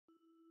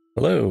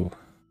Hello,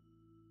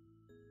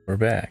 we're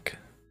back.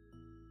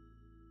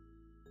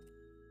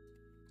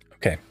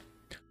 Okay,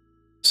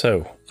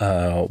 so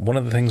one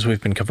of the things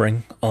we've been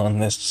covering on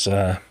this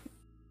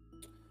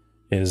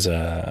is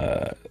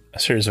a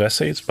series of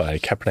essays by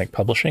Kaepernick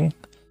Publishing.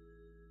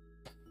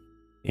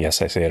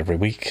 Yes, I say it every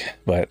week,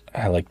 but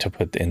I like to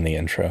put in the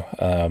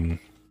intro.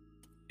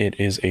 It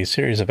is a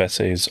series of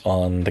essays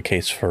on the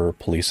case for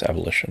police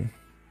abolition,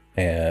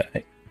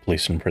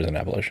 police and prison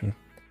abolition.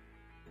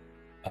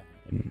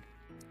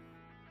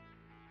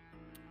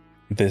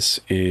 This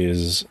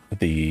is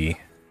the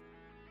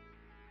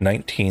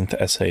 19th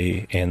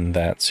essay in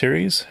that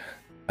series,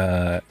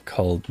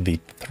 called The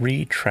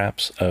Three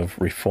Traps of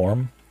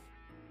Reform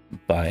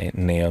by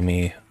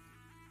Naomi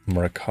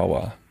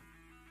Murakawa.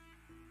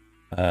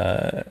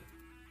 Naomi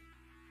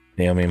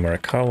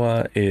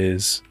Murakawa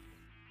is,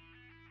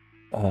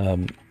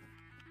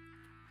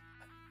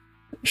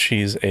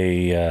 she's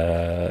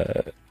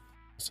a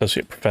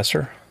associate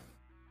professor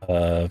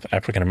of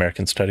African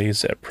American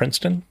Studies at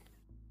Princeton.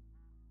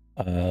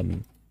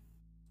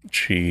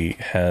 She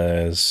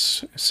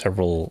has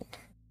several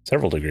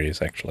degrees,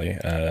 actually,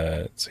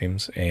 it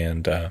seems,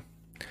 and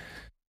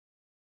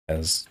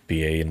has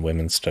BA in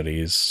Women's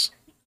Studies,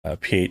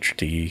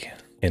 PhD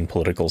in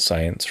Political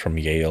Science from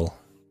Yale,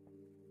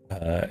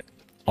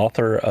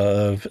 author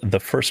of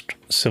The First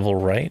Civil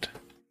Right,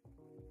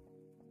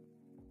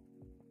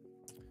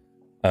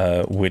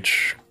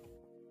 which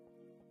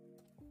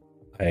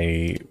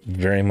I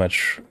very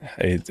much,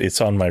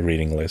 it's on my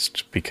reading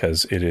list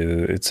because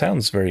it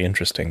sounds very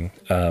interesting.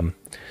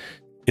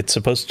 It's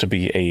supposed to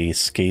be a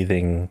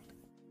scathing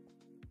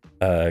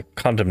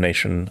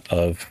condemnation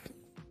of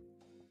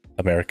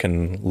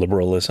American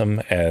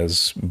liberalism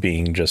as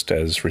being just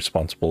as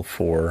responsible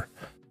for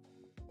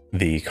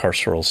the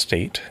carceral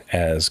state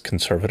as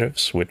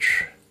conservatives,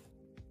 which,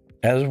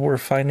 as we're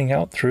finding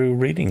out through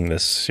reading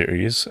this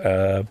series,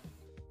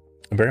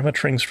 very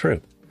much rings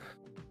true.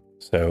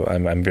 So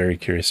I'm very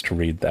curious to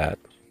read that.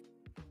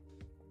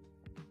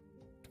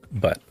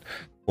 But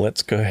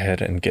let's go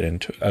ahead and get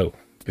into it. Oh,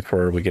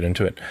 before we get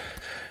into it,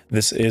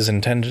 this is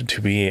intended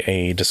to be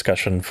a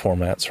discussion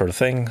format sort of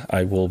thing.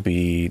 I will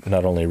be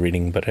not only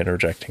reading but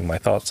interjecting my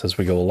thoughts as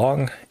we go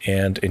along,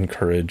 and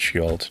encourage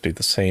you all to do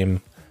the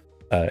same.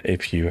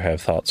 If you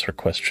have thoughts or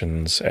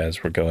questions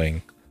as we're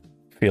going,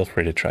 feel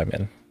free to chime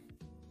in.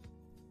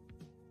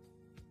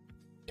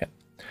 Okay.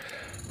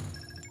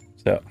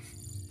 So,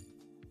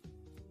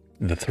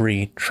 the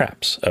three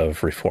traps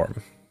of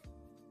reform.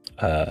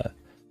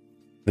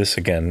 This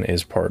again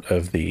is part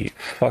of the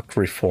Fuck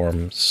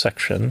Reform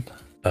section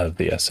of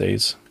the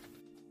essays,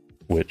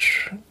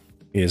 which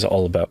is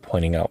all about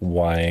pointing out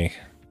why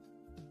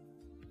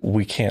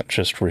we can't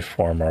just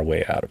reform our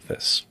way out of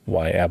this,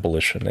 why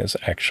abolition is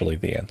actually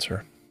the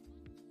answer.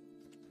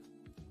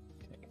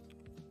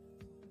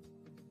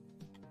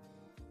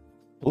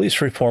 Police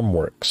reform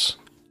works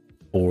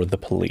for the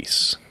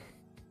police.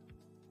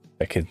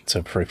 Decades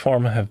of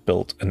reform have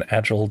built an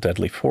agile,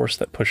 deadly force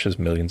that pushes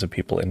millions of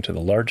people into the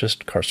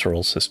largest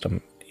carceral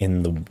system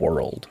in the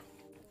world.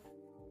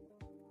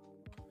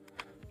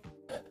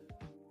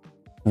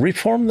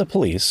 Reform the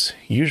police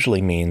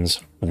usually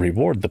means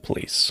reward the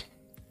police.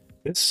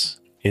 This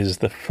is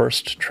the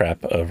first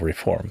trap of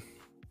reform.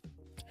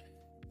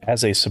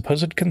 As a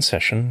supposed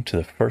concession to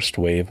the first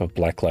wave of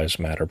Black Lives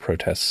Matter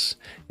protests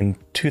in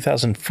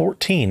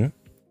 2014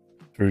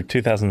 through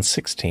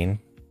 2016,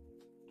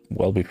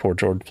 well before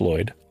George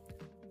Floyd,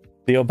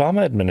 the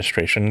Obama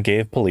administration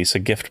gave police a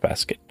gift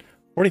basket,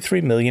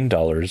 $43 million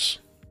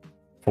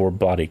for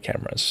body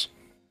cameras.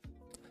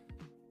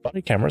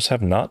 Body cameras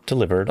have not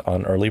delivered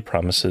on early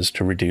promises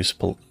to reduce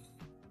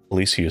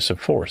police use of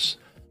force,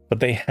 but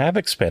they have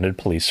expanded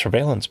police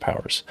surveillance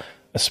powers,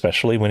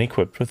 especially when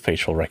equipped with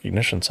facial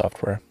recognition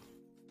software.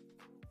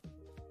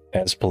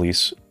 As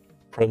police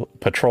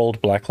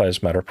patrolled Black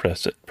Lives Matter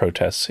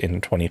protests in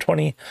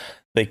 2020,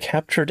 they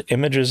captured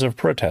images of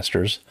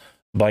protesters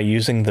by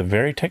using the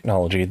very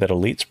technology that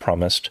elites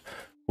promised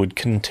would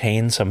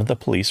contain some of the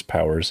police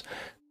powers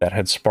that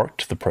had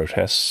sparked the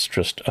protests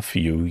just a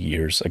few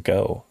years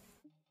ago.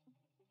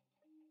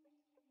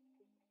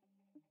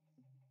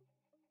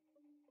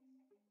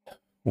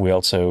 We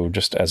also,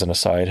 just as an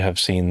aside, have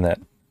seen that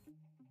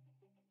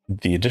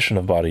the addition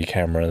of body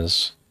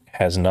cameras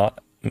has not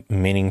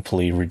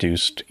meaningfully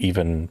reduced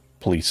even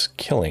police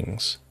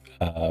killings.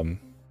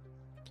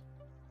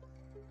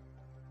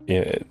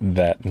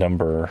 That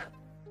number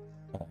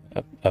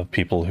of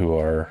people who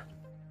are,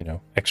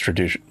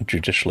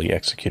 extrajudicially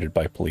executed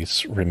by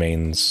police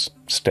remains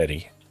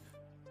steady,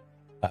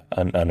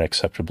 an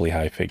unacceptably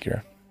high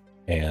figure.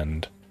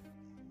 And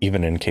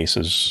even in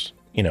cases,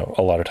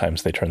 a lot of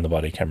times they turn the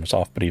body cameras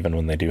off, but even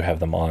when they do have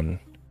them on,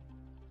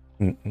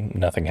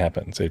 nothing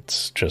happens.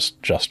 It's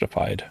just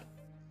justified.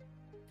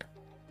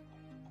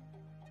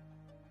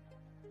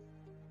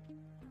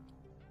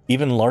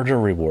 Even larger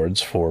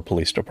rewards for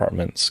police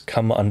departments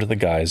come under the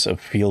guise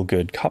of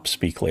feel-good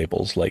cop-speak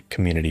labels like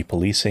community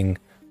policing,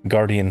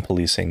 guardian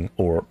policing,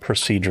 or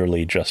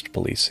procedurally just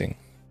policing.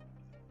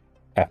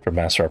 After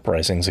mass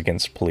uprisings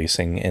against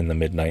policing in the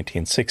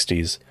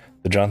mid-1960s,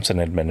 the Johnson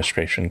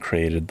administration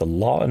created the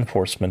Law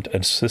Enforcement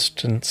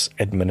Assistance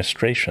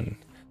Administration,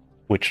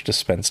 which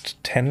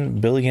dispensed $10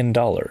 billion in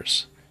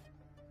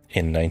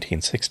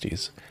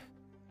 1960s,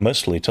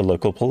 mostly to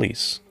local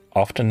police,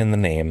 often in the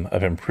name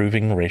of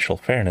improving racial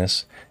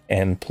fairness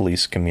and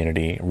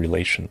police-community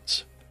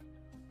relations.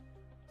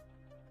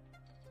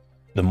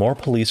 The more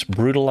police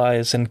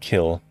brutalize and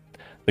kill,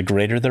 the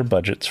greater their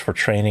budgets for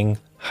training,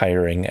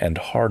 hiring, and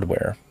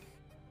hardware.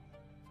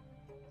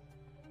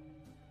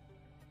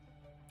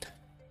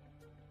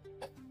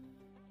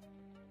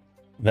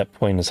 That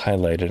point is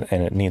highlighted,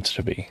 and it needs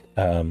to be.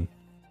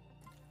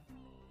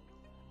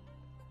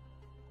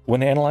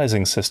 When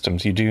analyzing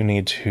systems, you do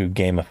need to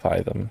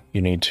gamify them.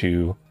 You need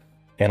to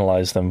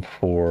analyze them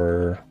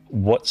for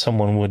what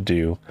someone would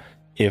do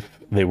if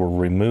they were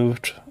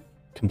removed,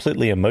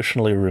 completely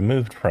emotionally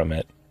removed from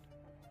it,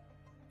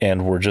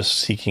 and were just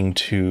seeking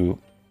to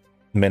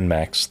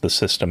min-max the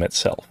system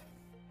itself.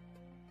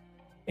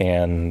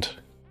 And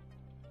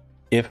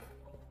if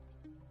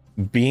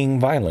being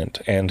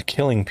violent and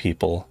killing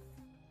people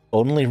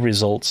only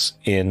results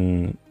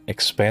in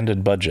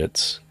expanded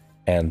budgets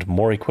and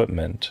more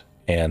equipment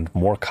and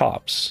more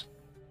cops,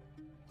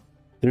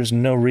 there's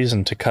no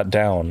reason to cut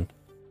down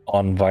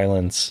on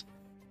violence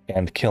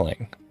and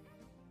killing.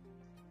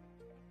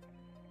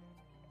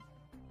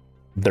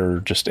 There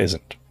just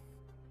isn't.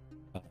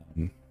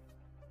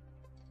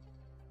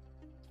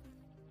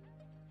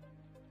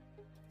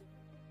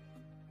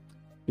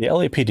 The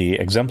LAPD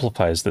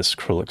exemplifies this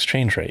cruel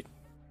exchange rate.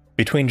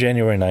 Between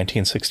January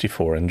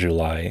 1964 and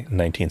July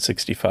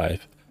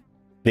 1965,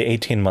 the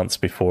 18 months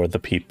before the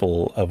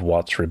people of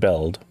Watts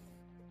rebelled,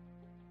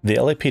 the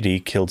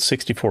LAPD killed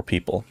 64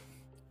 people.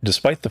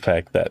 Despite the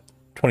fact that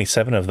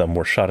 27 of them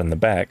were shot in the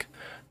back,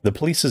 the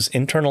police's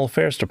Internal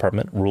Affairs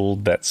Department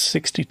ruled that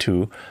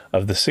 62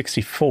 of the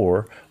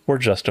 64 were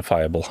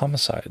justifiable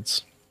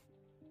homicides.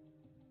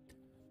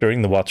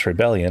 During the Watts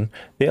Rebellion,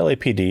 the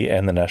LAPD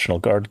and the National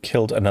Guard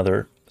killed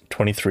another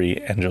 23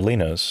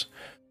 Angelenos,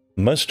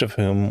 most of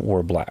whom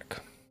were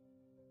black.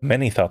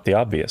 Many thought the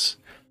obvious.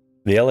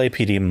 The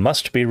LAPD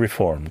must be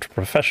reformed,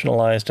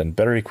 professionalized, and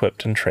better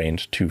equipped and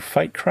trained to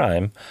fight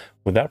crime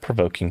without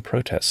provoking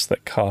protests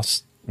that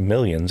cost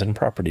millions in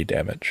property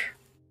damage.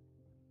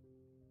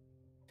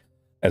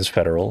 As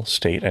federal,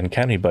 state, and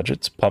county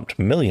budgets pumped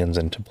millions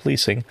into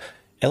policing,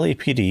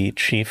 LAPD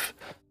Chief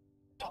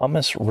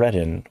Thomas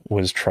Redden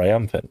was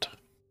triumphant.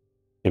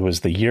 It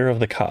was the year of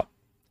the cop,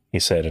 he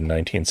said in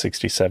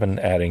 1967,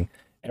 adding,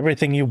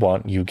 "Everything you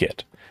want, you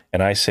get.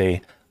 And I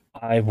say,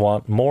 I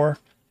want more,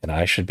 and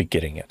I should be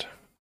getting it."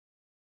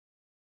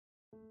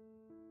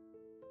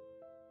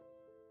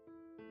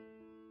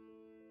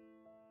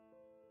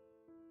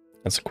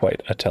 That's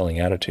quite a telling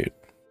attitude.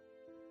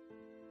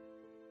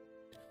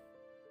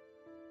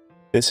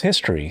 This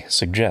history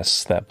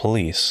suggests that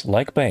police,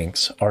 like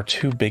banks, are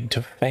too big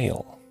to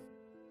fail.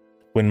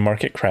 When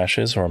market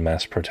crashes or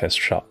mass protests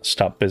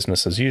stop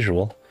business as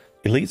usual,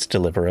 elites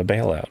deliver a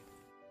bailout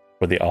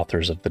for the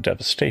authors of the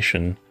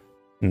devastation,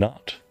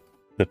 not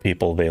the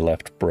people they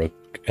left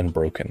broke and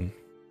broken.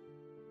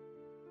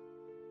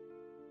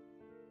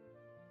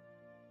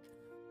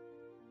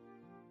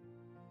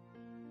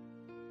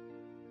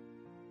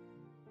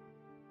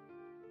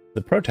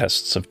 The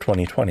protests of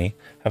 2020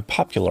 have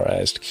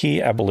popularized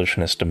key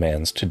abolitionist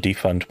demands to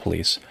defund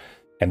police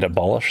and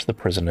abolish the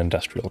prison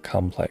industrial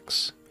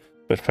complex.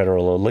 But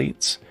federal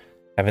elites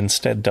have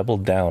instead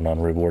doubled down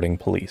on rewarding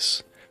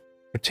police,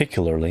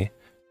 particularly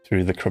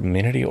through the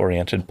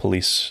Community-Oriented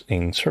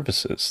Policing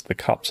Services, the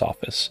COPS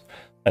Office,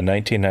 a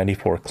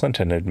 1994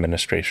 Clinton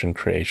administration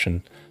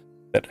creation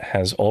that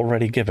has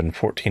already given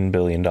 $14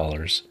 billion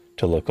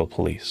to local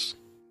police.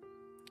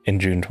 In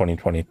June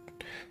 2020,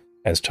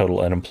 as total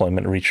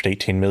unemployment reached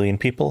 18 million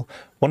people,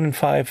 1 in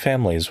 5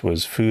 families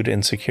was food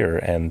insecure,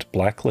 and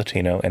Black,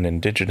 Latino, and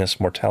Indigenous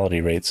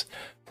mortality rates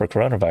for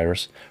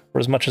coronavirus were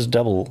as much as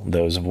double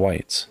those of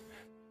whites.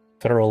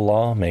 Federal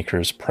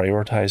lawmakers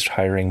prioritized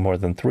hiring more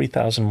than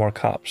 3,000 more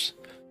cops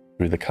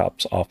through the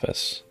COPS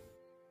office.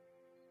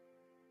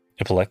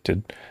 If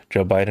elected,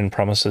 Joe Biden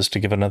promises to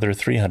give another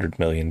 $300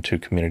 million to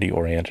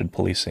community-oriented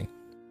policing.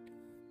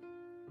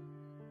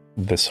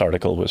 This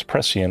article was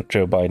prescient.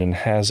 Joe Biden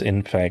has,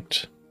 in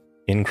fact,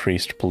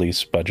 increased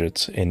police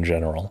budgets in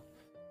general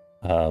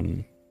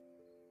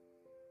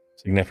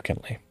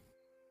significantly.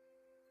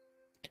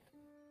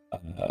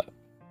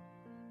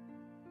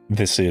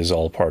 This is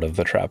all part of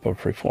the trap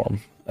of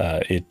reform.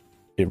 It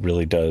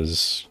really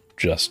does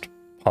just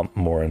pump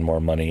more and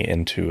more money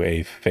into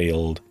a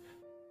failed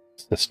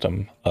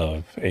system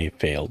of a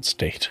failed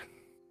state.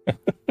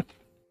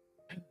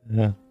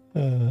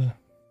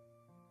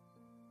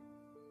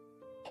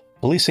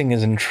 Policing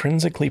is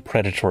intrinsically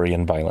predatory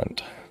and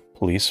violent.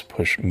 Police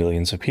push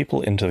millions of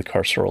people into the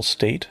carceral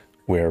state,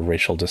 where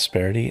racial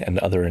disparity and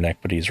other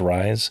inequities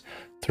rise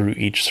through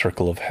each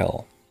circle of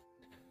hell.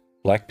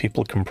 Black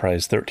people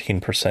comprise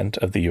 13%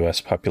 of the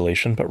U.S.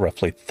 population, but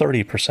roughly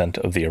 30%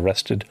 of the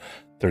arrested,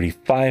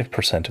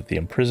 35% of the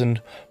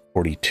imprisoned,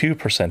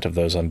 42% of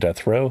those on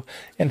death row,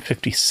 and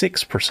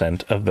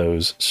 56% of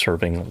those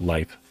serving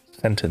life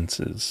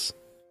sentences.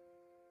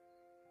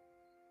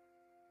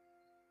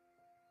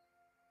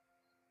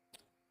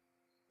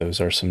 Those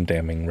are some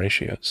damning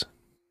ratios.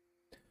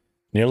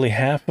 Nearly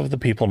half of the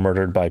people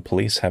murdered by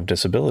police have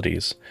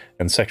disabilities,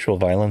 and sexual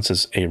violence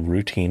is a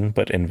routine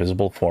but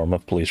invisible form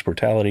of police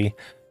brutality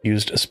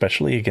used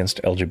especially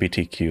against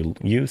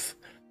LGBTQ youth,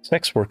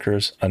 sex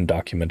workers,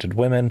 undocumented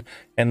women,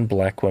 and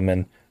black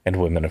women and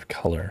women of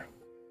color.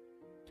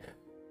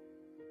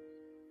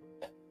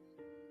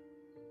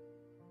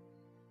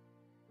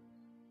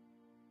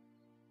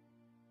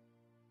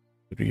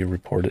 Who do you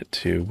report it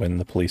to when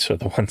the police are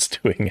the ones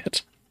doing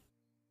it?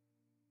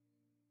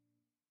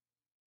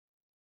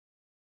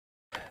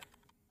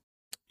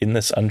 In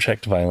this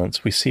unchecked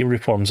violence, we see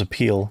reform's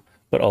appeal,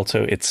 but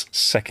also its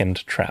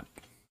second trap.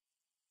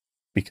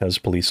 Because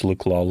police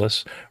look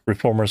lawless,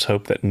 reformers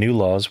hope that new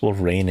laws will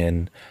rein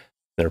in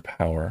their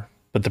power.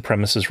 But the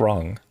premise is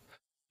wrong.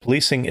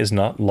 Policing is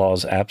not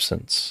law's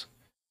absence.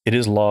 It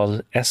is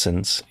law's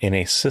essence in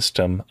a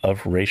system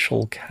of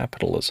racial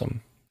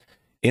capitalism.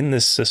 In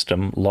this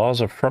system, laws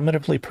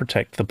affirmatively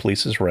protect the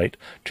police's right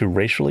to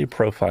racially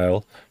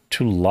profile,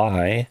 to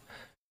lie,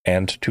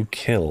 and to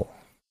kill.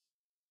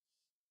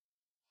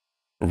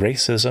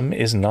 Racism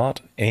is not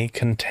a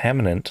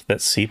contaminant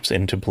that seeps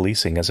into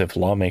policing as if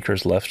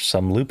lawmakers left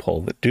some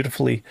loophole that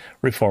dutiful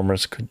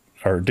reformers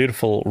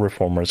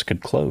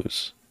could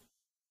close.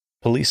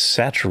 Police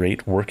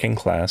saturate working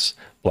class,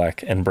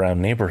 black and brown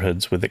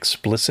neighborhoods with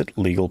explicit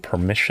legal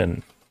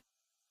permission.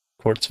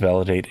 Courts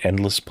validate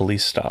endless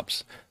police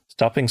stops.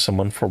 Stopping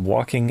someone for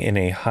walking in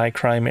a high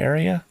crime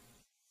area?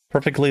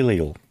 Perfectly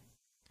legal.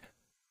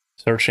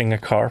 Searching a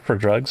car for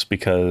drugs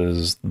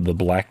because the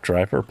black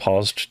driver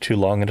paused too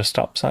long at a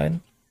stop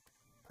sign?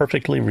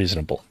 Perfectly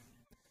reasonable.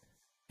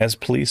 As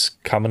police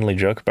commonly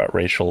joke about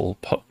racial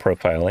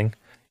profiling,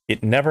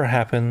 it never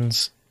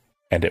happens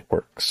and it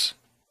works.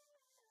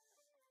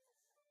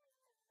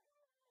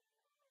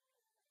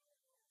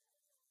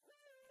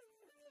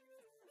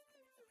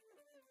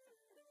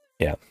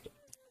 Yeah.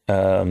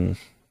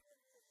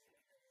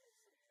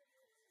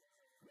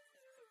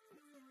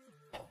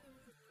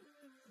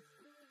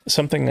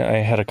 Something I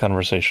had a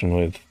conversation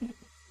with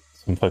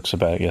some folks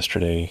about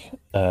yesterday.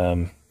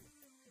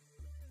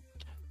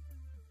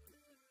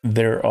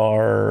 There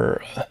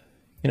are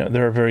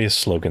various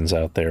slogans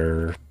out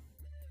there.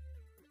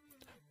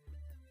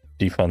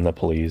 Defund the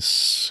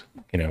police,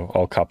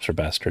 all cops are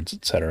bastards,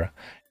 etc.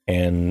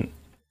 And,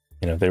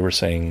 they were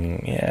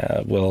saying,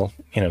 yeah, well,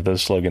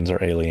 those slogans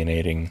are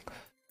alienating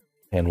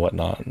and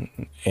whatnot.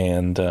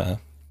 And,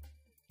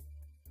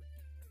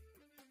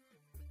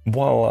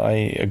 while I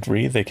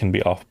agree they can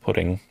be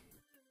off-putting,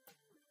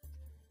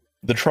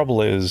 the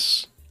trouble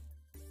is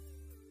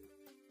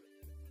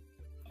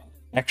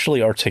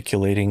actually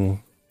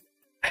articulating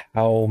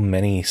how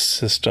many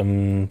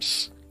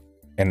systems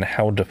and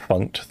how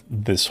defunct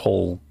this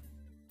whole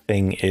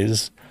thing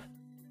is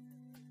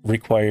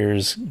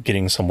requires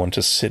getting someone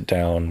to sit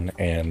down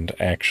and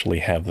actually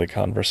have the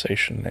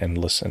conversation and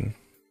listen.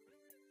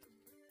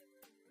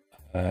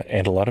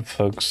 And a lot of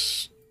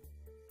folks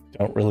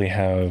don't really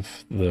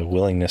have the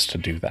willingness to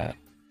do that.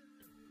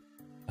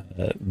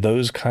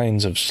 Those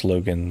kinds of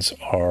slogans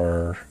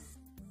are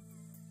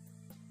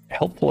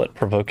helpful at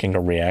provoking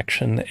a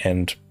reaction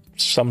and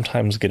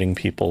sometimes getting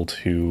people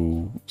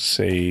to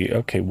say,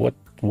 okay, what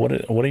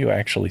are you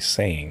actually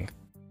saying?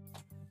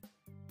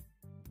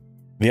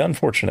 The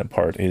unfortunate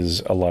part is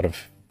a lot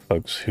of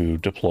folks who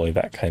deploy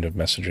that kind of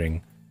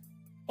messaging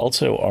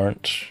also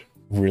aren't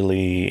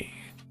really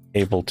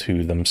able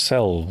to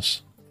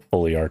themselves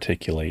fully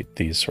articulate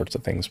these sorts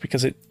of things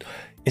because it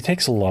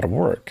takes a lot of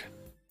work.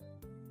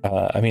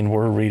 I mean,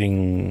 what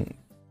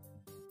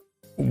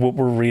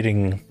we're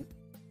reading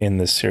in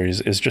this series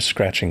is just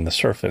scratching the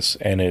surface,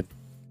 and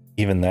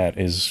even that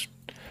is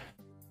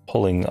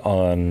pulling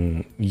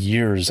on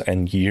years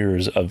and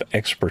years of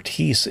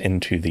expertise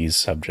into these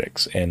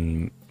subjects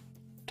and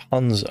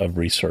tons of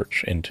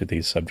research into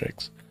these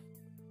subjects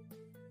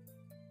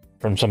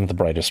from some of the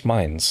brightest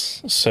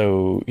minds.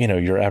 So,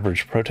 your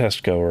average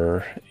protest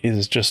goer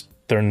is just,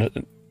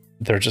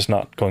 they're just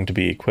not going to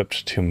be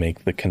equipped to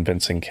make the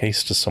convincing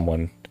case to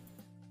someone.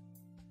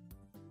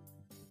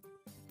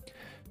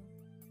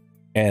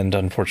 And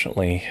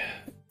unfortunately,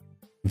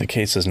 the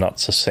case is not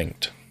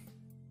succinct.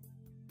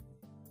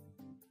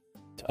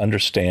 To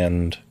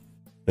understand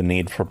the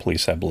need for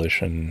police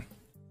abolition,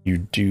 you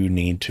do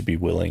need to be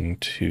willing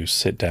to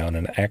sit down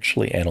and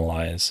actually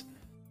analyze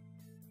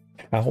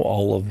how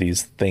all of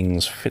these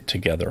things fit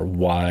together,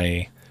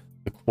 why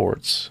the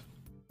courts,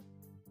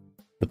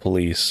 the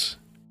police,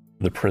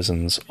 the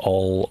prisons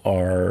all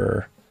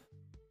are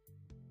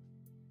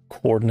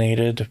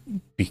coordinated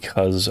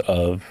because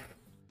of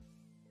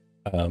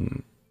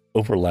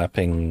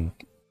overlapping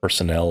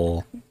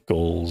personnel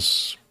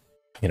goals,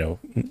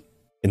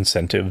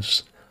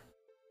 incentives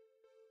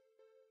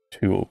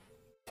to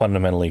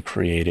fundamentally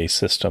create a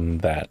system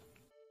that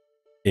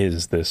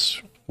is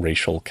this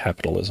racial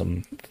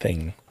capitalism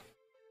thing.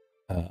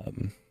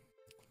 Um,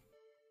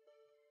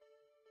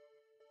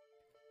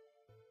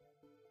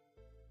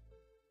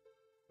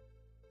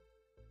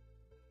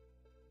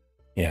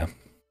 yeah.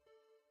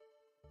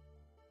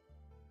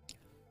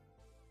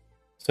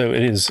 So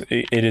it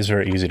is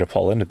very easy to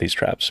fall into these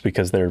traps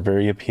because they're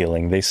very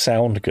appealing. They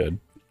sound good.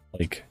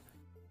 Like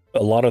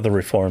a lot of the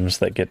reforms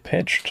that get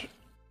pitched,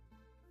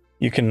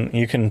 you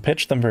can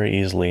pitch them very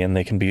easily and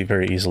they can be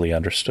very easily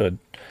understood.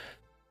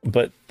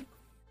 But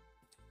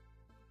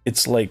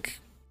it's like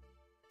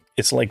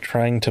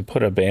trying to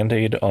put a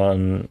band-aid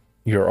on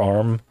your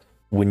arm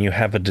when you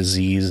have a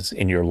disease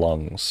in your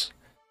lungs.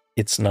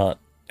 It's not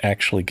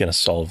actually going to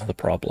solve the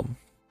problem.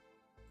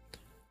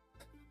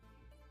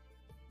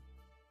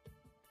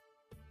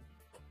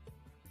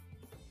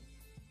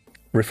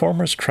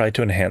 Reformers tried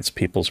to enhance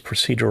people's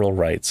procedural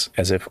rights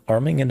as if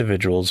arming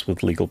individuals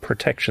with legal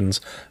protections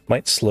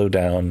might slow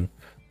down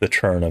the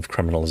churn of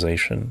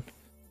criminalization,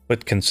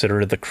 but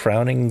considered the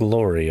crowning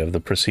glory of the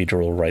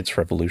procedural rights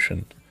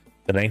revolution,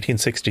 the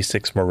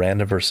 1966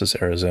 Miranda versus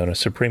Arizona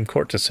Supreme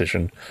Court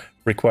decision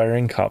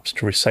requiring cops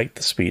to recite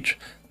the speech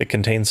that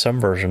contained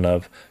some version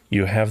of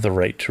 "you have the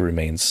right to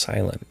remain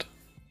silent."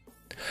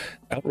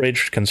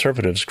 Outraged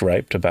conservatives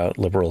griped about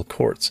liberal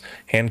courts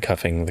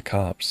handcuffing the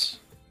cops.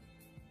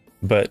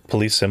 But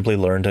police simply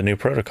learned a new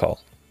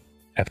protocol.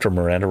 After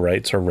Miranda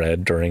rights are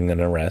read during an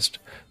arrest,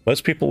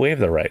 most people waive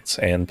their rights,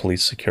 and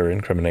police secure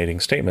incriminating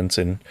statements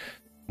in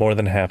more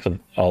than half of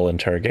all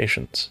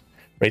interrogations,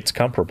 rates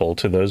comparable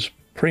to those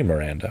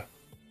pre-Miranda.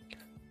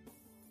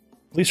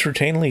 Police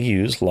routinely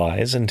use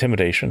lies,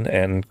 intimidation,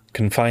 and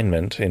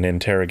confinement in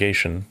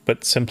interrogation,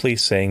 but simply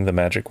saying the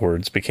magic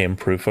words became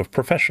proof of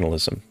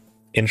professionalism.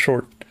 In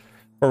short,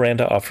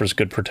 Miranda offers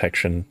good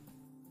protection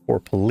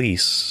for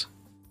police,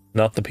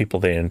 not the people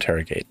they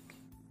interrogate.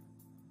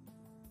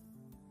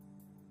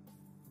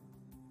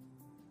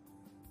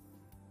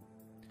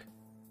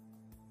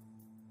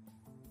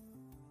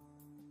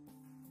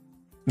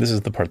 This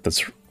is the part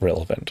that's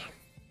relevant.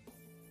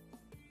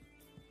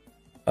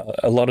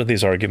 A lot of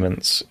these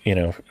arguments,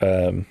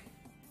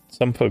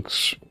 some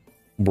folks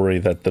worry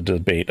that the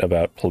debate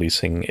about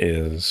policing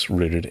is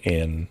rooted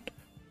in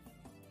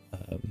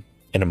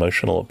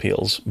emotional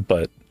appeals,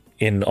 but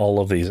in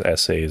all of these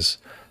essays,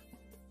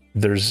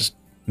 there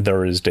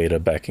is data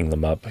backing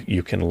them up.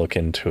 You can look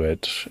into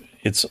it.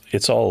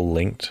 It's all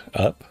linked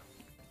up.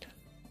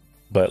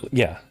 But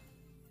yeah,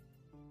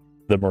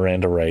 the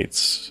Miranda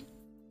rights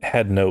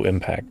had no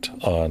impact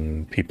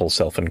on people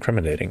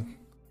self-incriminating.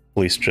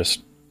 Police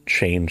just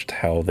changed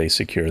how they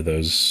secure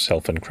those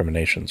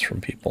self-incriminations from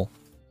people.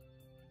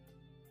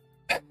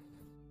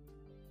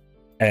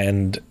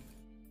 And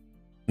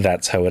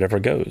that's how it ever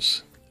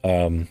goes.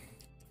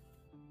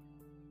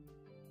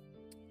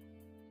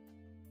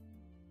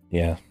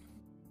 Yeah.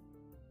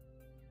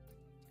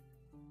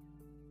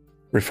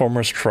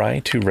 Reformers try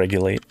to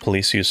regulate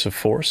police use of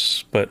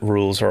force, but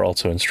rules are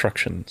also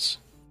instructions.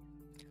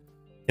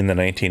 In the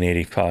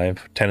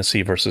 1985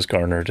 Tennessee versus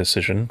Garner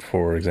decision,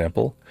 for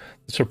example,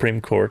 the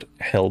Supreme Court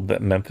held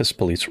that Memphis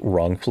police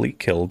wrongfully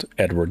killed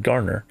Edward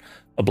Garner,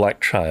 a black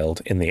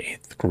child in the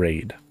 8th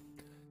grade.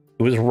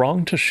 It was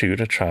wrong to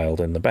shoot a child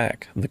in the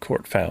back, the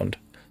court found.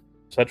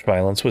 Such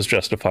violence was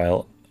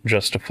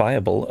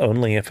justifiable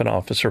only if an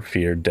officer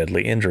feared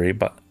deadly injury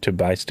to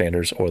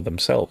bystanders or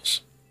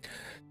themselves.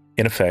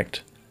 In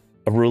effect,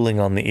 a ruling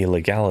on the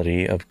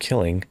illegality of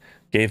killing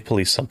gave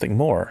police something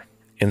more: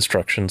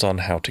 instructions on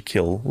how to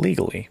kill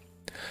legally.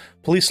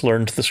 Police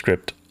learned the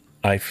script,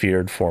 "I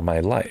feared for my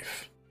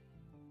life."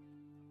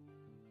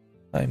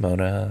 Hi,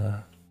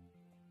 Mona.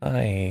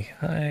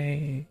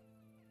 Hi.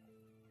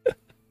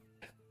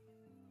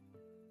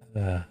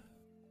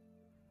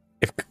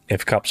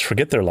 If cops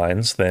forget their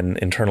lines, then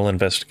internal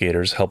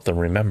investigators help them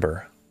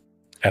remember.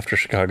 After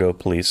Chicago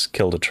police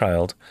killed a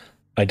child,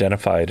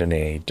 identified in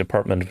a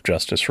Department of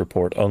Justice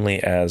report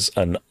only as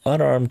an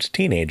unarmed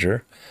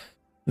teenager,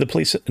 the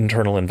police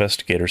internal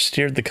investigator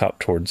steered the cop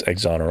towards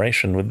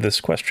exoneration with this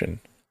question: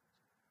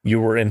 "You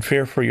were in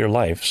fear for your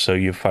life, so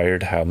you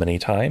fired how many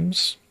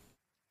times?"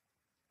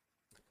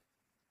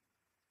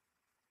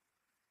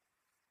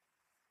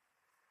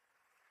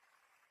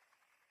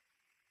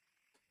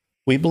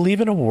 We believe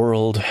in a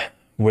world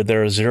where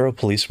there are zero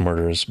police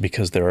murders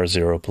because there are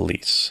zero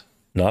police,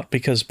 not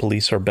because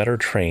police are better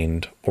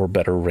trained or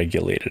better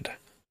regulated,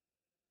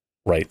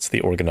 writes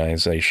the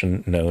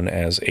organization known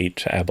as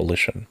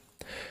Abolition.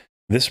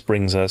 This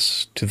brings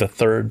us to the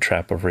third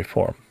trap of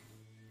reform.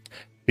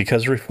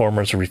 Because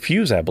reformers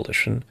refuse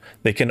abolition,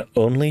 they can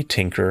only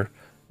tinker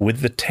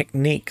with the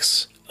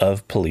techniques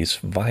of police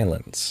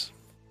violence.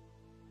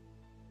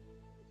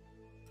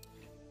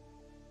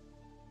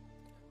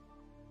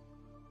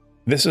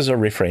 This is a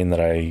refrain that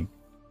I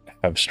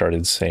have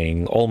started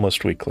saying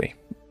almost weekly,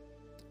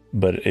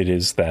 but it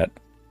is that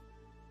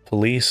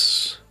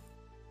police,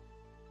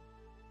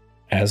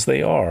 as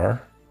they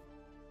are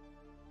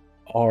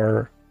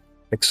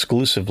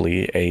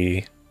exclusively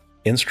a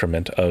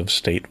instrument of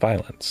state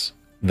violence.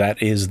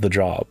 That is the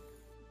job,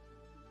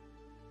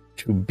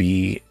 to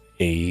be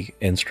a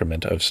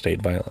instrument of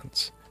state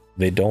violence.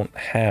 They don't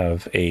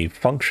have a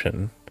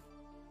function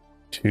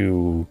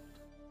to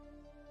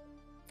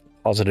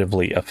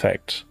positively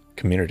affect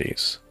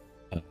communities.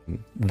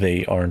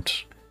 They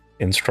aren't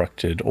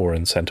instructed or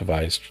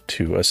incentivized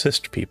to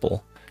assist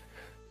people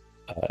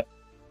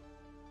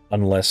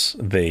unless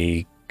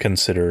they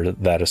consider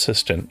that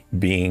assistance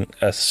being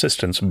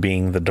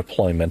the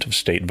deployment of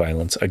state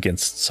violence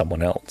against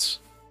someone else.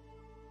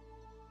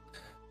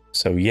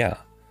 So yeah,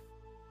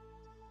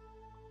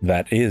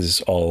 that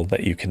is all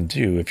that you can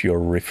do if you're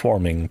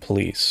reforming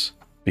police,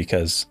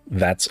 because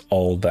that's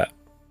all that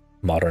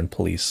modern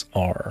police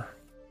are.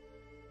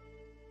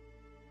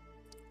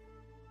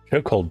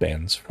 Chokehold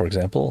bans, for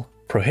example,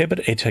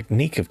 prohibit a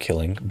technique of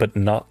killing, but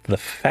not the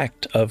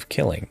fact of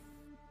killing.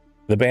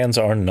 The bans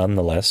are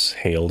nonetheless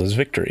hailed as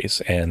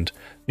victories, and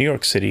New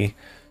York City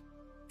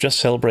just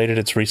celebrated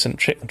its recent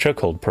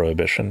chokehold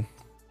prohibition.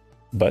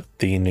 But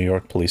the New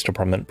York Police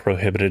Department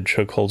prohibited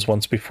chokeholds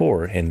once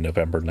before, in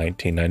November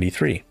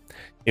 1993.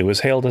 It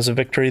was hailed as a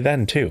victory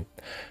then, too.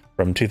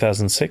 From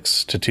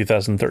 2006 to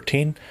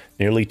 2013,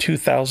 nearly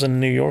 2,000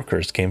 New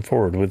Yorkers came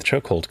forward with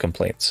chokehold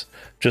complaints.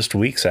 Just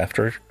weeks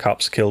after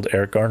cops killed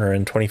Eric Garner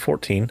in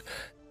 2014,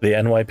 the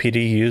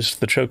NYPD used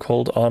the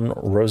chokehold on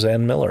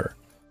Roseanne Miller,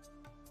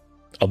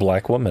 a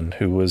black woman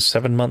who was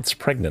 7 months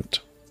pregnant,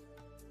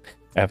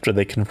 after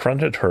they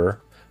confronted her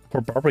for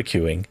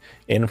barbecuing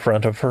in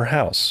front of her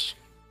house.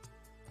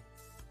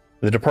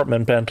 The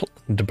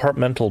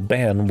departmental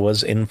ban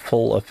was in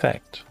full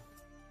effect.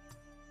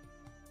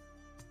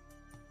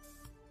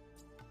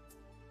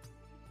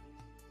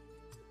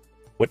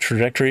 What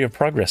trajectory of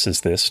progress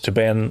is this to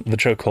ban the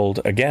chokehold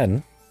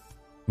again,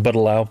 but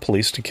allow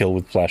police to kill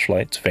with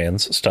flashlights,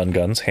 fans, stun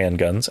guns,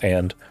 handguns,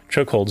 and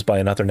chokeholds by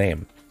another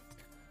name?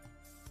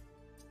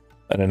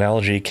 An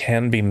analogy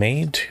can be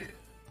made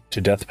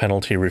to death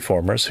penalty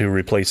reformers who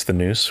replaced the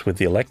noose with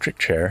the electric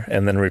chair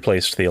and then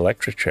replaced the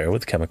electric chair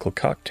with chemical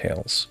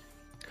cocktails.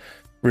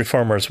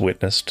 Reformers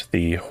witnessed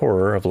the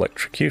horror of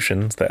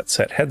electrocutions that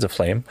set heads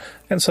aflame,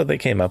 and so they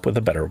came up with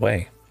a better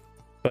way.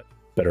 But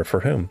better for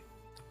whom?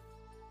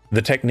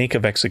 The technique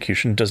of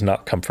execution does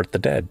not comfort the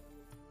dead.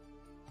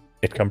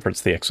 It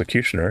comforts the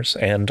executioners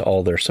and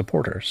all their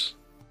supporters.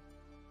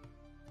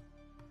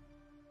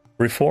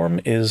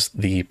 Reform is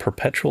the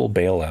perpetual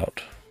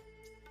bailout,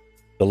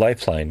 the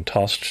lifeline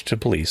tossed to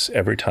police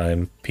every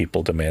time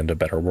people demand a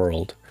better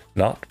world,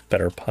 not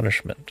better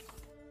punishment.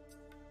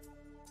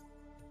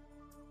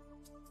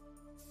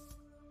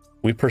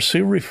 We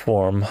pursue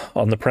reform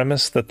on the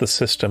premise that the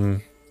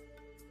system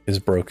is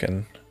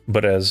broken,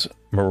 but as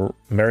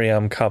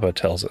Murakawa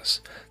tells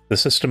us, the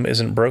system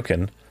isn't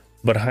broken,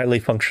 but highly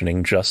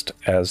functioning just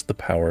as the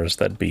powers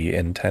that be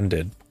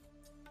intended.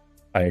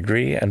 I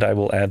agree, and I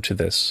will add to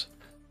this.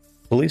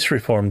 Police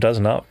reform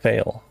does not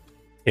fail.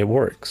 It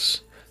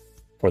works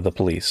for the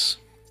police.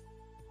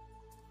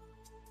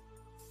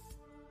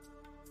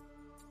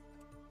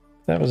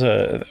 That was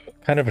a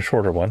kind of a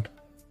shorter one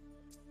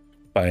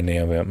by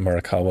Naomi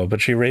Murakawa,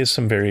 but she raised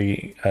some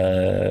very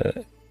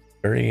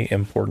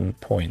important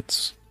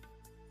points.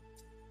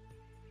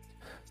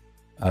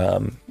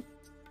 And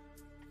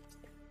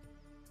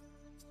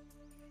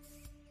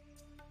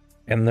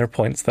they're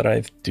points that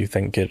I do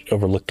think get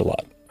overlooked a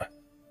lot.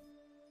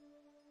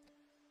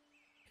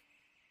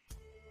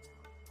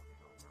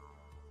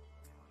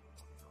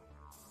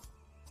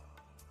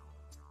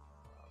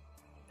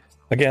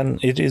 Again,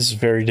 it is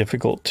very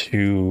difficult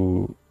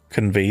to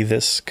convey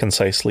this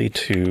concisely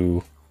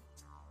to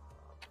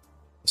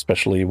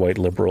especially white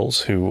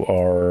liberals who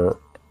are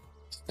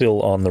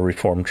still on the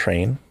reform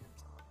train,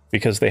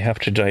 because they have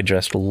to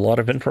digest a lot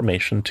of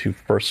information to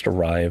first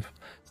arrive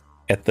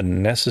at the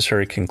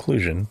necessary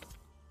conclusion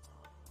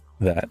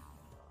that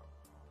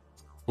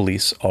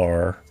police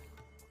are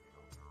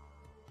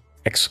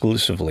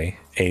exclusively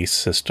a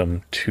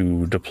system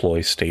to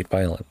deploy state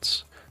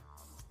violence.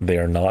 They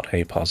are not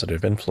a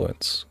positive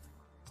influence.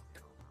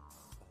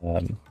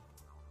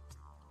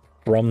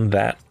 From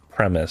that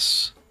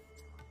premise,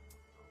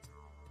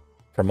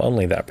 from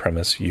only that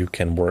premise, you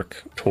can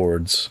work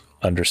towards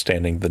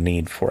understanding the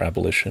need for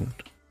abolition.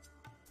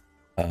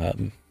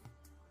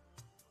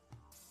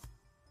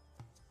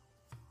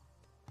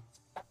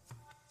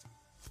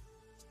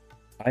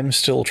 I'm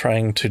still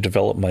trying to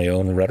develop my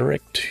own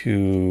rhetoric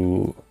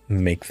to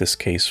make this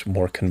case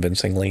more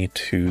convincingly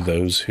to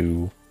those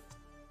who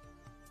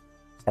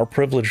are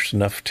privileged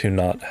enough to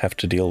not have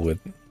to deal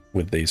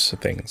with these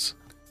things.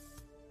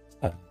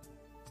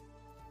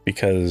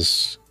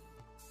 Because,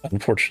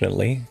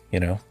 unfortunately,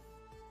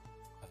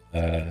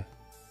 the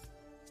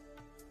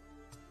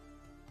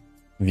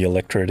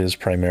electorate is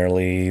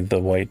primarily the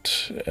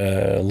white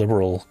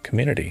liberal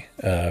community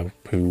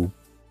who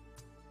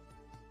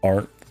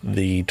aren't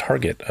the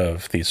target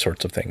of these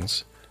sorts of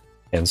things.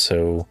 And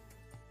so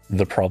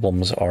the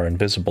problems are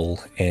invisible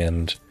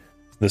and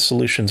the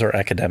solutions are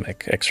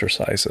academic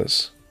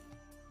exercises.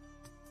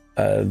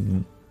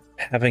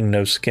 Having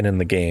no skin in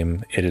the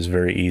game, it is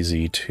very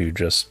easy to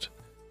just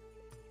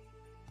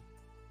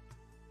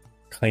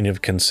kind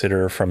of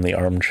consider from the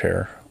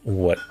armchair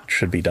what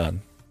should be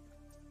done.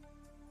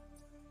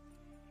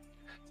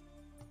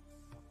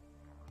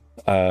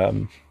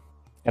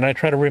 And I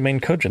try to remain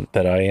cogent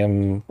that I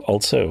am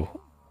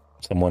also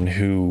someone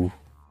who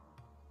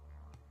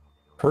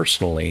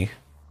personally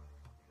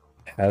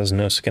has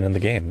no skin in the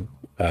game.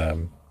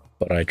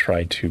 But I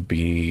try to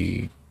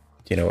be,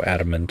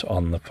 adamant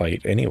on the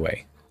fight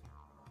anyway.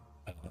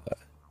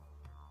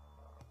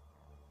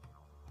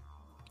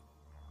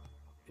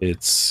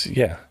 It's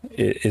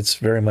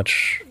very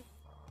much,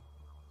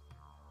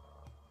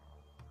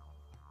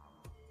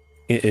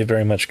 it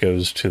very much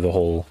goes to the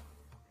whole,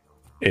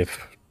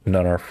 if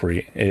none are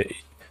free,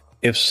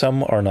 if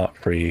some are not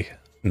free,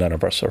 none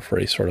of us are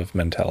free sort of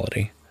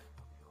mentality.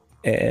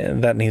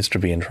 And that needs to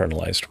be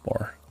internalized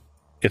more.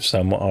 If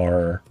some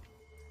are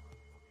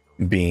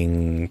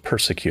being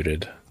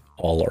persecuted,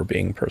 all are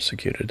being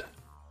persecuted.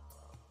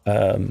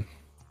 And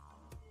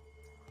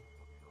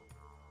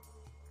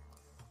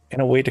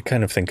a way to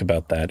kind of think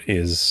about that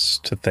is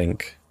to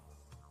think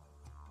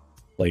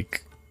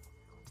like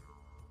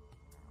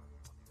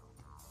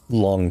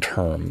long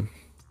term.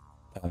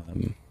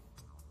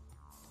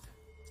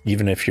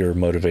 Even if your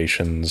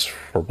motivations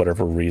for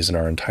whatever reason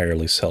are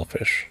entirely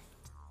selfish,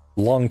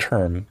 long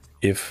term,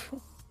 if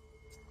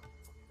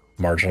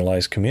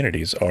marginalized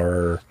communities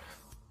are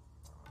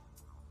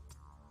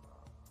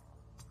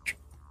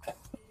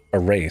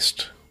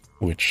erased,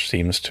 which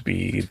seems to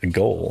be the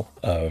goal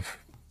of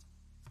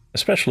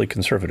especially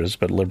conservatives,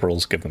 but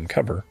liberals give them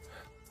cover.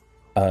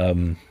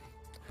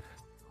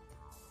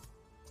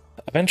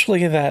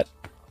 Eventually that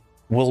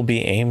will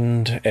be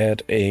aimed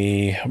at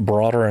a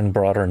broader and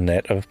broader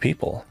net of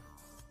people,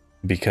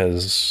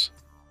 because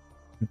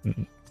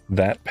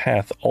that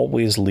path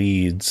always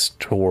leads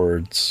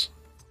towards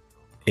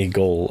a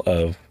goal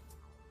of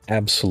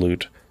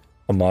absolute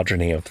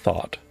homogeny of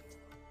thought.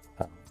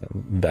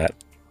 That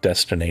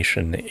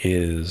destination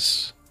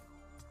is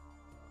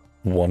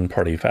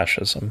one-party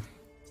fascism.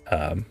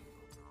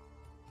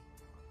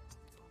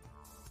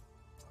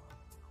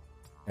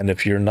 And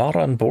if you're not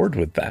on board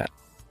with that,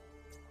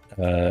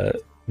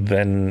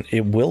 then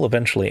it will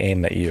eventually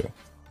aim at you.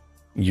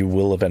 You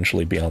will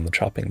eventually be on the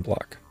chopping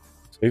block.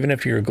 So even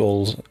if your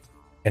goals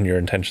and your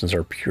intentions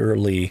are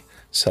purely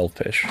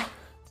selfish,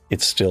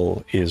 it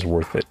still is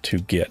worth it to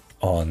get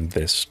on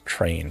this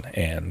train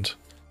and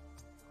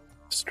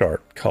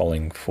start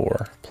calling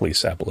for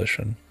police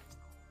abolition.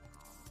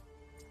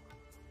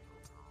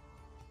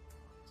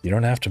 You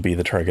don't have to be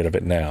the target of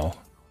it now.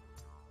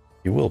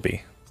 You will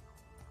be.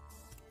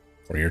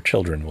 Or your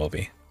children will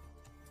be.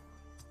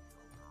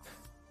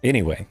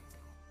 Anyway.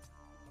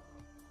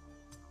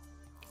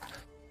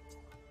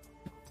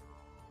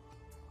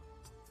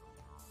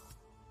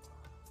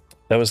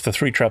 That was The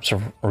Three Traps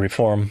of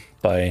Reform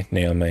by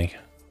Naomi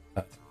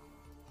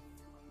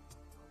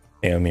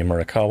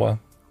Murakawa.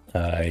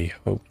 I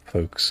hope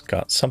folks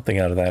got something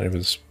out of that. It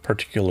was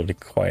particularly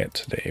quiet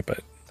today, but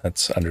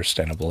that's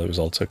understandable. It was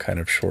also kind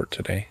of short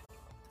today.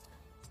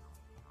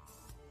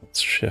 Let's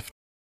shift